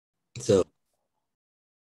So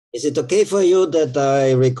is it okay for you that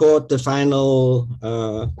I record the final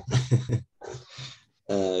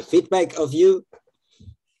feedback of you?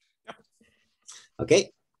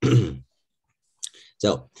 Okay.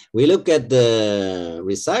 So we look at the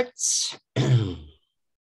results.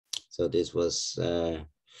 So this was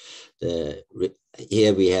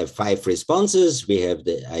here we have 5 responses.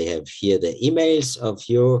 I have here the emails of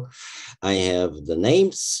you. I have the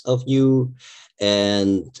names of you.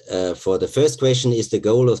 And for the first question, is the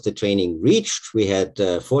goal of the training reached? We had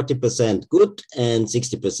 40% good and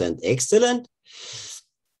 60% excellent.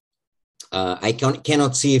 I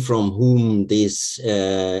cannot see from whom these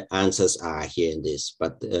answers are here in this,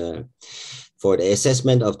 but for the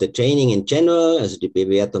assessment of the training in general, also die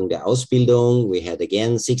Bewertung der Ausbildung, we had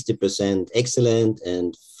again 60% excellent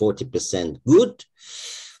and 40% good.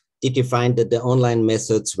 Did you find that the online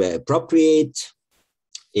methods were appropriate?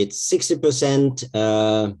 It's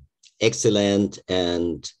 60% excellent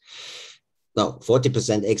and no,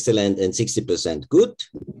 40% excellent and 60% good.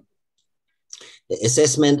 The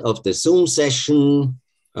assessment of the Zoom session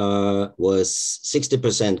was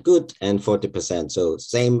 60% good and 40%. So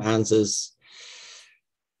same answers.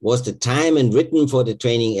 Was the time and written for the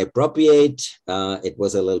training appropriate? It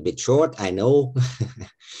was a little bit short, I know.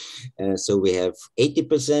 So we have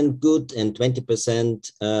 80% good and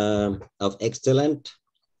 20% of excellent.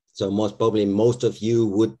 So most probably most of you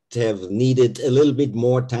would have needed a little bit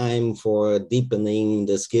more time for deepening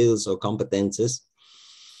the skills or competences.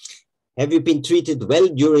 Have you been treated well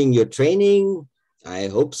during your training? I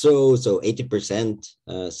hope so. So 80%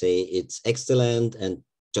 say it's excellent and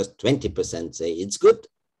just 20% say it's good.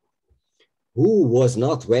 Who was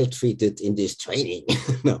not well treated in this training?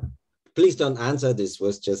 No, please don't answer. This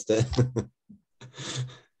was just a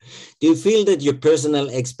Do you feel that your personal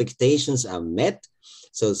expectations are met?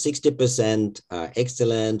 So 60% are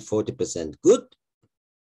excellent, 40% good.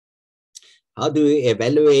 How do you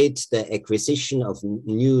evaluate the acquisition of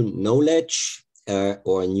new knowledge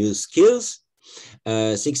or new skills?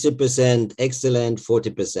 60% excellent,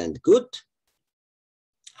 40% good.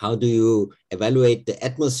 How do you evaluate the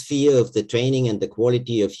atmosphere of the training and the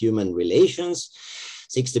quality of human relations?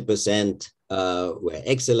 60% were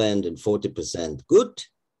excellent and 40% good.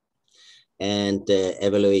 And the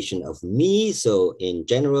evaluation of me, so in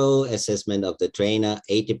general, assessment of the trainer,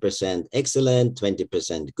 80% excellent,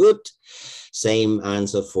 20% good. Same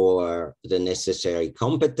answer for the necessary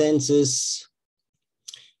competences.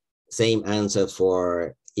 Same answer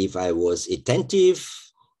for if I was attentive.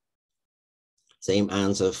 Same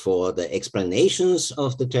answer for the explanations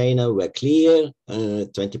of the trainer were clear.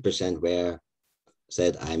 20% were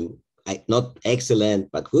said I'm not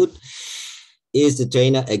excellent, but good. Is the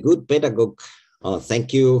trainer a good pedagogue? Oh,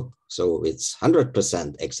 thank you. So it's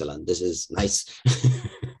 100% excellent. This is nice.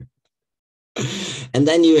 And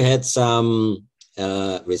then you had some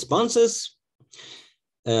responses.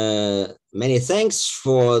 Many thanks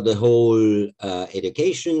for the whole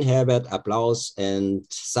education, Herbert. Applause and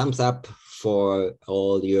thumbs up for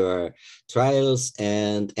all your trials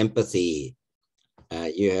and empathy.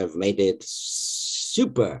 You have made it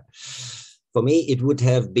super. For me, it would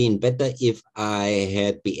have been better if I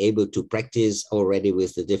had been able to practice already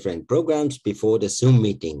with the different programs before the Zoom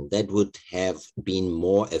meeting. That would have been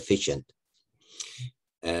more efficient.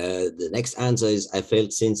 The next answer is, I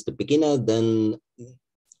felt since the beginner, then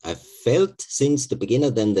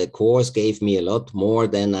the course gave me a lot more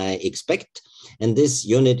than I expect. And this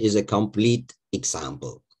unit is a complete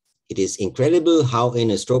example. It is incredible how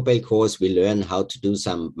in a Stropel course we learn how to do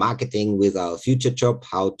some marketing with our future job,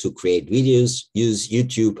 how to create videos, use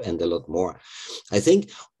YouTube, and a lot more. I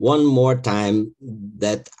think one more time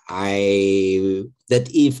that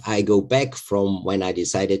if I go back from when I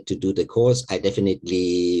decided to do the course, I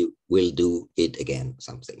definitely will do it again,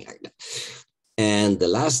 something like that. And the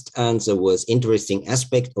last answer was interesting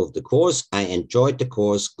aspect of the course. I enjoyed the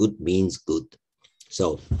course. Good means good.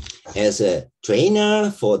 So as a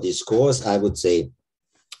trainer for this course, I would say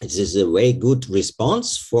this is a very good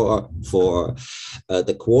response for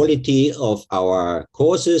the quality of our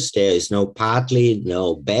courses. There is no partly,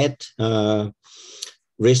 no bad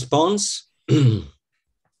response.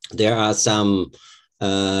 There are some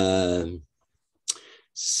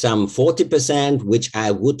 40% which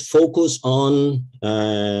I would focus on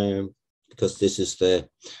because this is the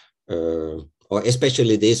or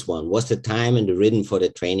especially this one, was the time and the written for the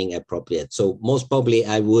training appropriate? So most probably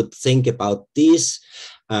I would think about this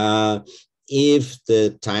if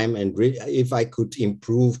the time and if I could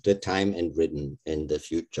improve the time and written in the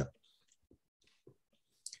future.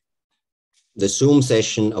 The Zoom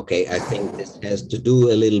session, okay, I think this has to do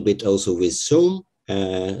a little bit also with Zoom.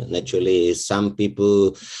 Naturally, some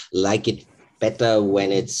people like it better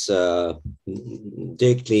when it's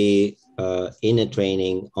directly in a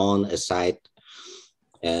training on a site,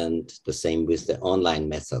 and the same with the online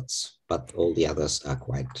methods, but all the others are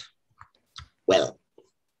quite well.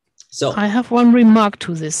 So I have one remark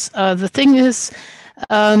to this. The thing is,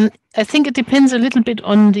 I think it depends a little bit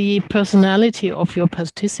on the personality of your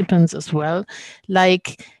participants as well.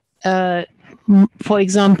 Like, for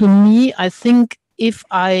example, me, I think if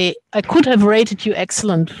I could have rated you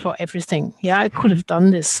excellent for everything. Yeah, I could have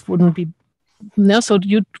done this. Wouldn't be. No, so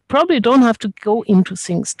you probably don't have to go into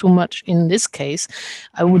things too much in this case.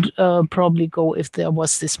 I would probably go if there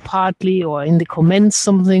was this partly or in the comments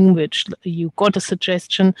something which you got a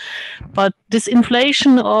suggestion. But this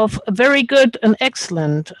inflation of very good and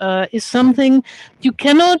excellent is something you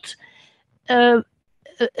cannot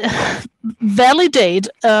validate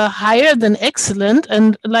higher than excellent.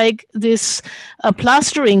 And like this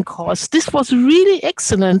plastering course, this was really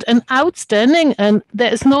excellent and outstanding, and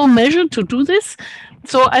there is no measure to do this.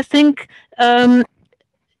 So I think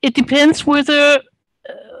it depends whether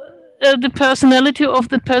the personality of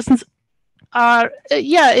the persons are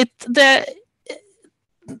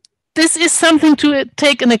this is something to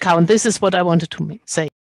take into account. This is what I wanted to say.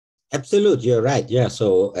 absolutely, you're right. Yeah,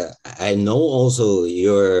 so I know also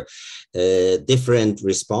your different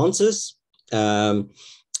responses.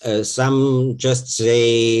 Some just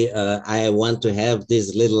say, I want to have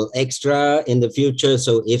this little extra in the future.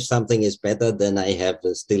 So if something is better, then I have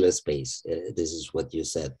still a space. This is what you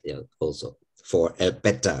said, yeah, also for a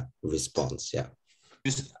better response. Yeah.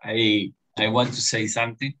 Just I want to say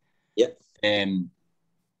something. Yeah.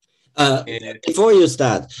 Before you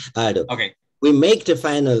start, Aldo, okay. We make the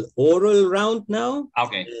final oral round now.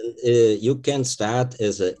 Okay. And, you can start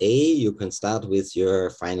as a you can start with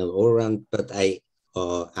your final oral round, but I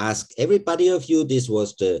ask everybody of you, this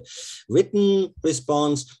was the written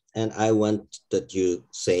response, and I want that you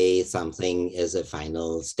say something as a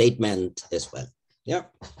final statement as well. Yeah,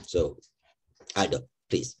 so Aldo,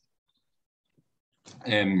 please.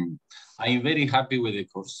 I'm very happy with the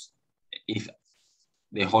course,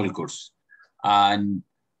 the whole course. And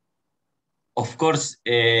of course,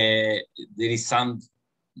 there is some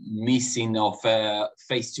missing of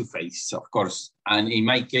face-to-face, of course. And in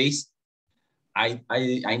my case, I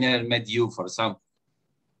never met you, for example,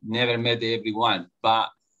 never met everyone.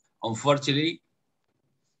 But unfortunately,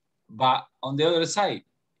 but on the other side,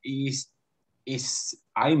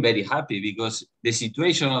 I'm very happy because the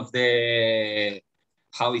situation of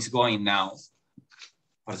how it's going now.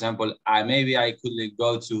 For example, maybe I could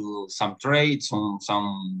go to some trades,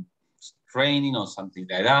 some training or something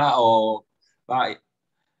like that, but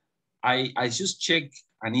I just check,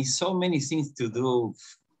 and it's so many things to do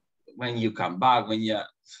when you come back. For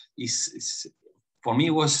me,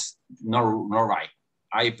 it was not right.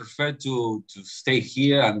 I prefer to stay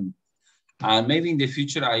here, and maybe in the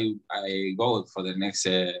future I go for the next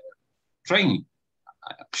training,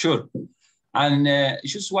 sure. And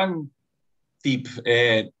just one tip,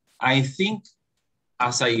 I think,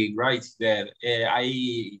 as I write there,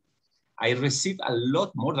 I received a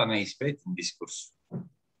lot more than I expected in this course.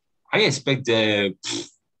 I expect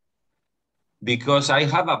because I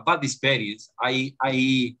have a bad experience. I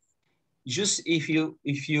just if you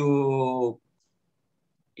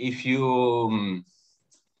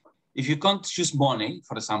can't choose money,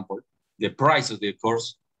 for example, the price of the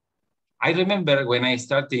course. I remember when I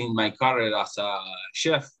started my career as a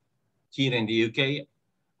chef here in the UK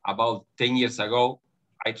about 10 years ago,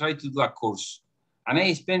 I tried to do a course, and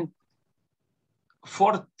I spent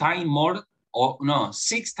 6 times more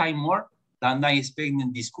than I spent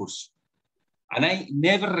in this course. And I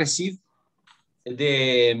never received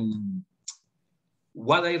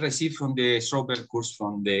what I received from the strawberry course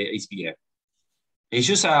from the asbn. It's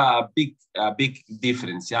just a big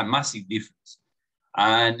difference, a massive difference.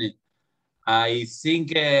 And I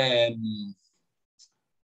think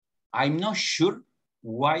I'm not sure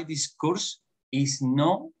why this course is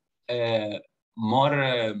not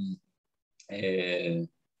more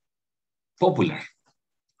popular.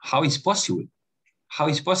 How is possible? How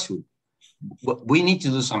is possible? We need to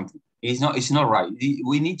do something. It's not right.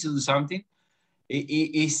 We need to do something.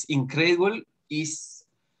 It's incredible. It's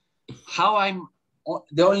how I'm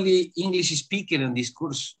the only English speaker in this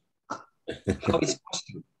course. How is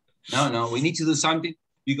possible? No, we need to do something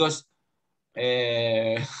because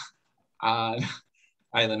I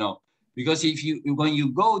don't know. Because when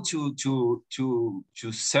you go to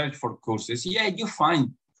search for courses, yeah, you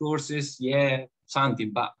find courses, yeah,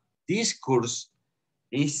 something. But this course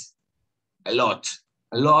is a lot,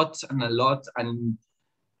 and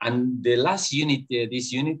And the last unit,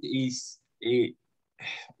 this unit is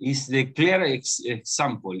the clear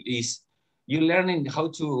example. Is you learning how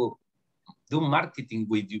to do marketing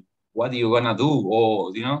with you, what you're gonna do,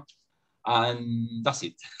 or and that's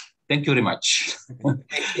it. Thank you very much.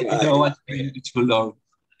 Thank you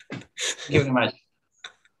very much.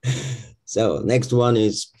 So next one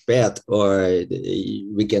is Bert, or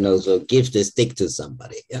we can also give the stick to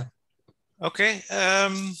somebody. Yeah. Okay.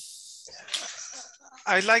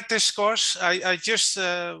 I like this course. I just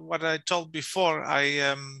what I told before.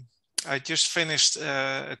 I just finished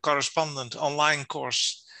a correspondent online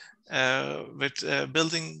course with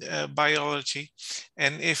building biology,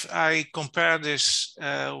 and if I compare this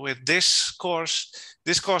with this course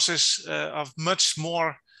is of much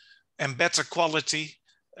more and better quality,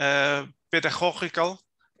 pedagogical,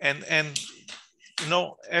 and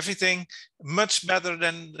everything much better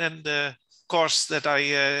than the course that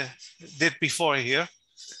I did before here.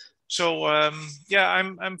 So yeah,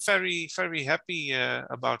 I'm very, very happy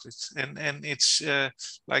about it, and it's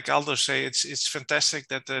like Aldo say, it's fantastic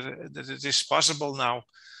that that it is possible now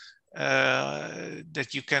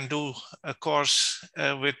that you can do a course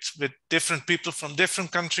with different people from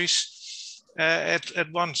different countries at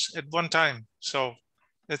one time. So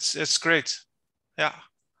it's great. Yeah.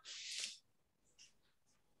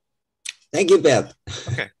 Thank you, Bert.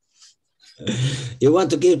 Okay. You want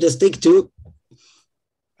to give the stick to?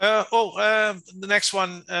 The next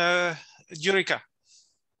one, Jurika.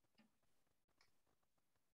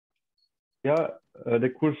 Ja, der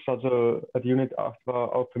Kurs, also die Unit 8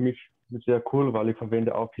 war auch für mich sehr cool, weil ich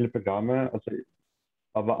verwende auch viele Programme,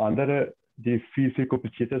 aber andere, die viel, viel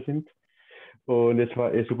komplizierter sind. Und es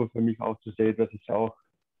war super für mich auch zu sehen, dass es auch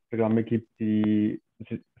Programme gibt, die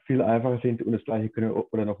viel einfacher sind und das Gleiche können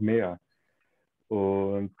oder noch mehr.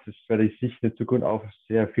 Und das werde ich sicher in Zukunft auch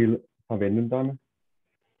sehr viel verwenden dann.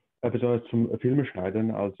 Besonders zum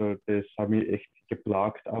Filmschneiden. Also das hat mich echt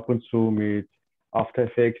geplagt ab und zu mit After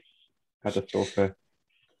Effects, Katastrophe.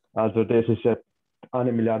 Also das ist ja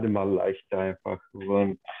 1 Milliarde Mal leichter einfach.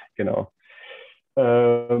 Und genau.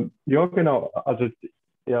 Ja, genau. Also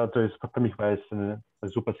ja, das für mich war es eine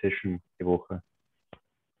super Session die Woche.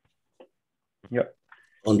 Ja.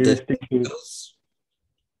 Und the stick goes.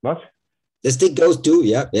 Was? The stick goes to,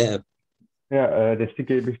 yeah. Ja, the stick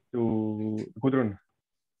gebe ich zu Gudrun.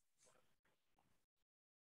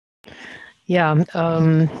 Yeah,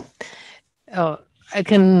 I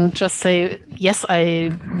can just say, yes,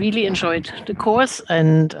 I really enjoyed the course,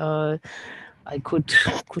 and I could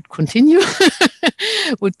continue.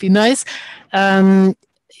 Would be nice.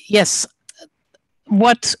 Yes,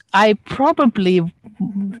 what I probably,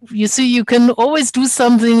 you see, you can always do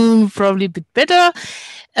something probably a bit better.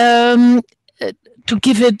 To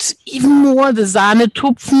give it even more the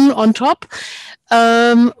Sahnetupfen on top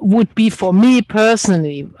would be for me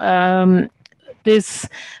personally. This,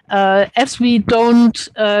 as we don't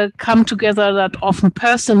come together that often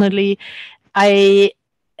personally, I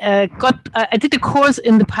did a course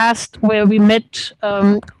in the past where we met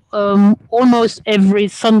almost every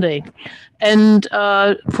Sunday, and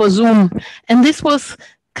for Zoom, and this was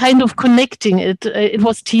kind of connecting. It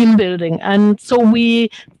was team building, and so we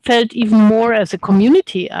felt even more as a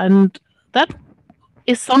community, and that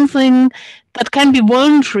is something that can be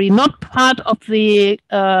voluntary, not part of the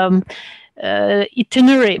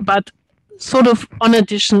itinerary, but sort of on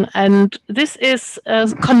addition. And this is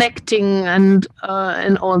connecting and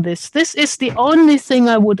all this. This is the only thing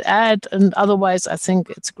I would add, and otherwise I think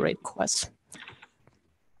it's a great course.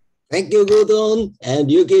 Thank you, Gudrun. And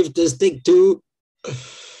you give the stick to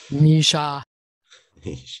Misha.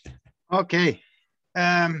 Okay.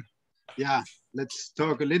 Yeah, let's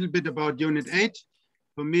talk a little bit about Unit 8.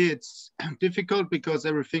 For me, it's difficult because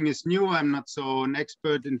everything is new. I'm not so an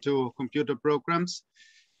expert into computer programs,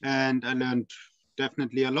 and I learned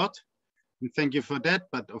definitely a lot. And thank you for that.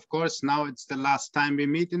 But of course, now it's the last time we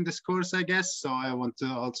meet in this course, I guess. So I want to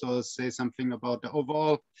also say something about the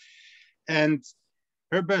overall. And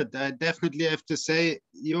Herbert, I definitely have to say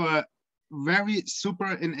you are very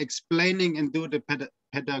super in explaining and do the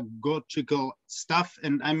pedagogical stuff.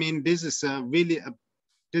 And I mean, this is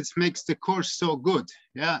this makes the course so good.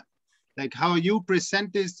 Yeah. Like how you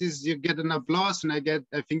present this, you get an applause, and I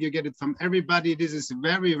think you get it from everybody. This is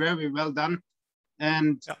very, very well done.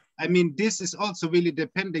 And yeah. I mean, this is also really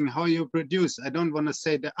depending how you produce. I don't want to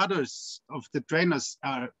say the others of the trainers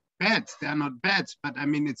are bad. They are not bad, but I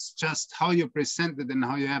mean, it's just how you present it and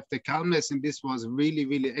how you have the calmness. And this was really,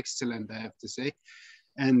 really excellent, I have to say.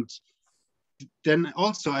 And then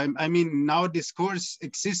also, I mean, now this course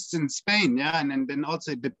exists in Spain, yeah, and then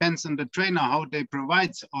also it depends on the trainer how they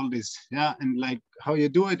provide all this, yeah, and like how you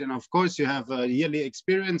do it. And of course, you have a yearly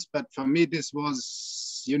experience, but for me, this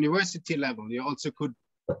was university level. You also could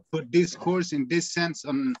put this course in this sense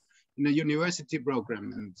in a university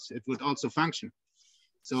program, and it would also function.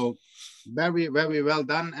 So very, very well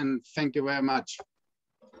done, and thank you very much.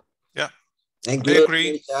 Yeah, Thank I you.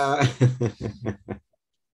 agree.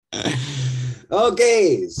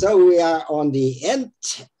 Okay, so we are on the end,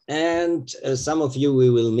 and some of you we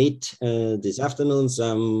will meet this afternoon,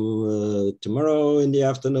 some tomorrow in the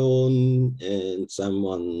afternoon, and some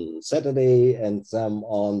on Saturday, and some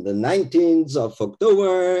on the 19th of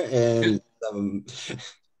October, and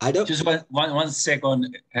I don't. Just one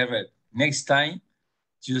second, Herbert. Next time,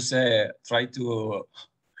 just try to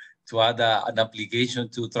add an application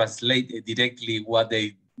to translate directly what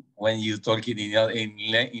they when you talking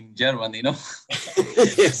in German, you know.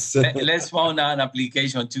 Yes. Let's find an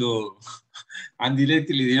application to and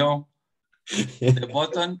directly, you know, the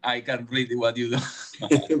button I can read what you do.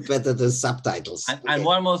 Better the subtitles. And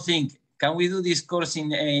one more thing, can we do this course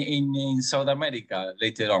in South America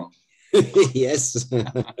later on? Yes.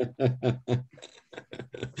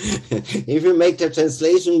 If you make the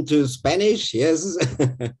translation to Spanish, yes.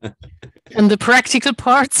 And the practical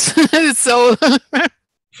parts. So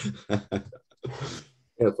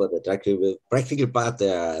Yeah, for the practical part,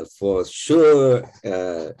 for sure,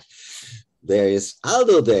 there is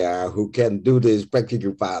Aldo there who can do this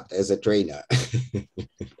practical part as a trainer.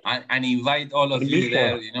 and invite all of you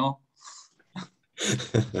there, you know.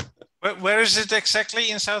 Where is it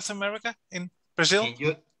exactly in South America? In Brazil?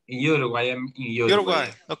 In Uruguay. I'm in Uruguay.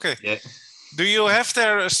 Okay. Yeah. Do you have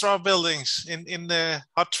there straw buildings in the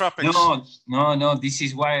hot tropics? No. This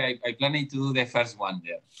is why I planning to do the first one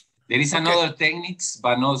there. There is another techniques,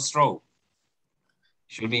 but no straw.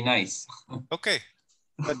 Should be nice. Okay.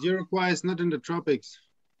 But Uruguay is not in the tropics.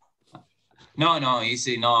 No, it's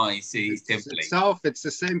template. It's south. It's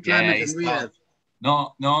the same climate as we have.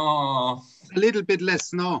 No. A little bit less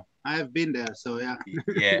snow. I have been there, so yeah.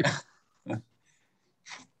 Yeah.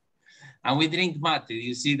 And we drink mate.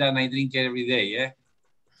 You see that I drink every day, yeah?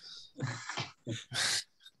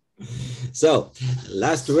 So,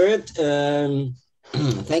 last word.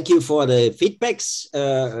 Thank you for the feedbacks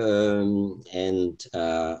and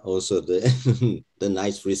also the, the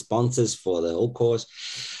nice responses for the whole course.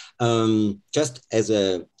 Just as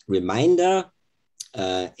a reminder,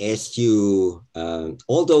 as you,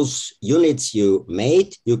 all those units you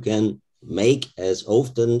made, you can make as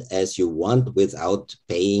often as you want without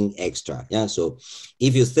paying extra. Yeah. So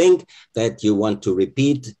if you think that you want to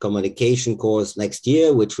repeat communication course next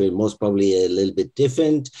year, which will most probably a little bit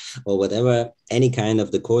different or whatever, any kind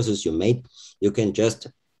of the courses you made, you can just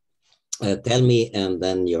tell me, and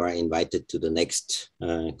then you are invited to the next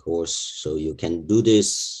course. So you can do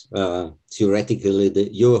this theoretically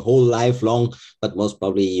your whole life long, but most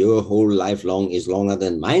probably your whole life long is longer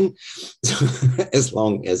than mine, as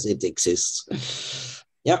long as it exists.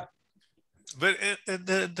 Yeah. But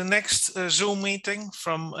the next Zoom meeting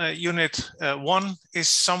from Unit 1 is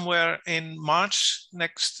somewhere in March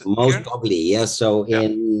next year? Most probably, yes. So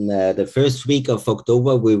in the first week of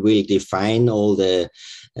October, we will define all the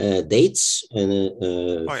dates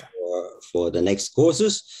for the next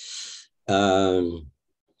courses. There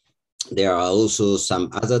are also some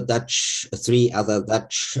other three other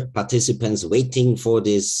Dutch participants waiting for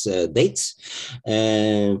these dates,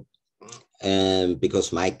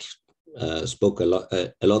 because Mike spoke a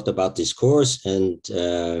lot about this course, and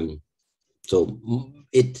so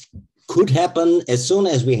it could happen as soon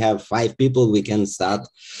as we have 5 people, we can start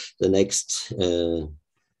the next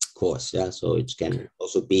course. Yeah, so it can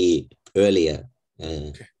also be earlier.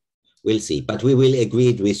 We'll see, but we will agree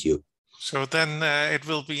it with you. So then it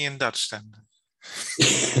will be in Dutch then.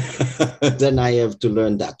 Then I have to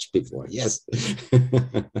learn Dutch before, yes.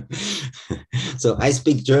 So I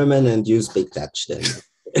speak German and you speak Dutch then.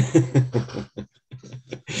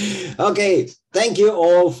 Okay, thank you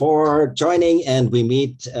all for joining, and we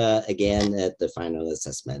meet again at the final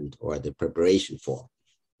assessment or the preparation for.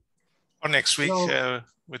 Or next week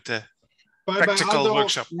with the Bye practical Aldo.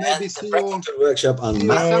 workshop. Maybe The practical workshop on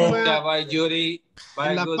somewhere Bye, Judy.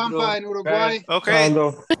 Bye, in La Pampa Gudrun. in Uruguay. Okay.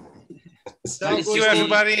 Aldo. Thank you,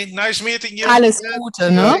 everybody. Nice meeting you. alles Gute,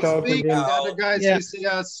 ne? Next week, the other guys will see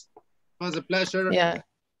us. It was a pleasure. Yeah.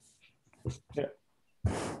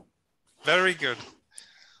 Very good.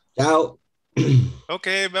 Ciao.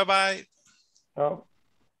 Okay, bye-bye. Ciao.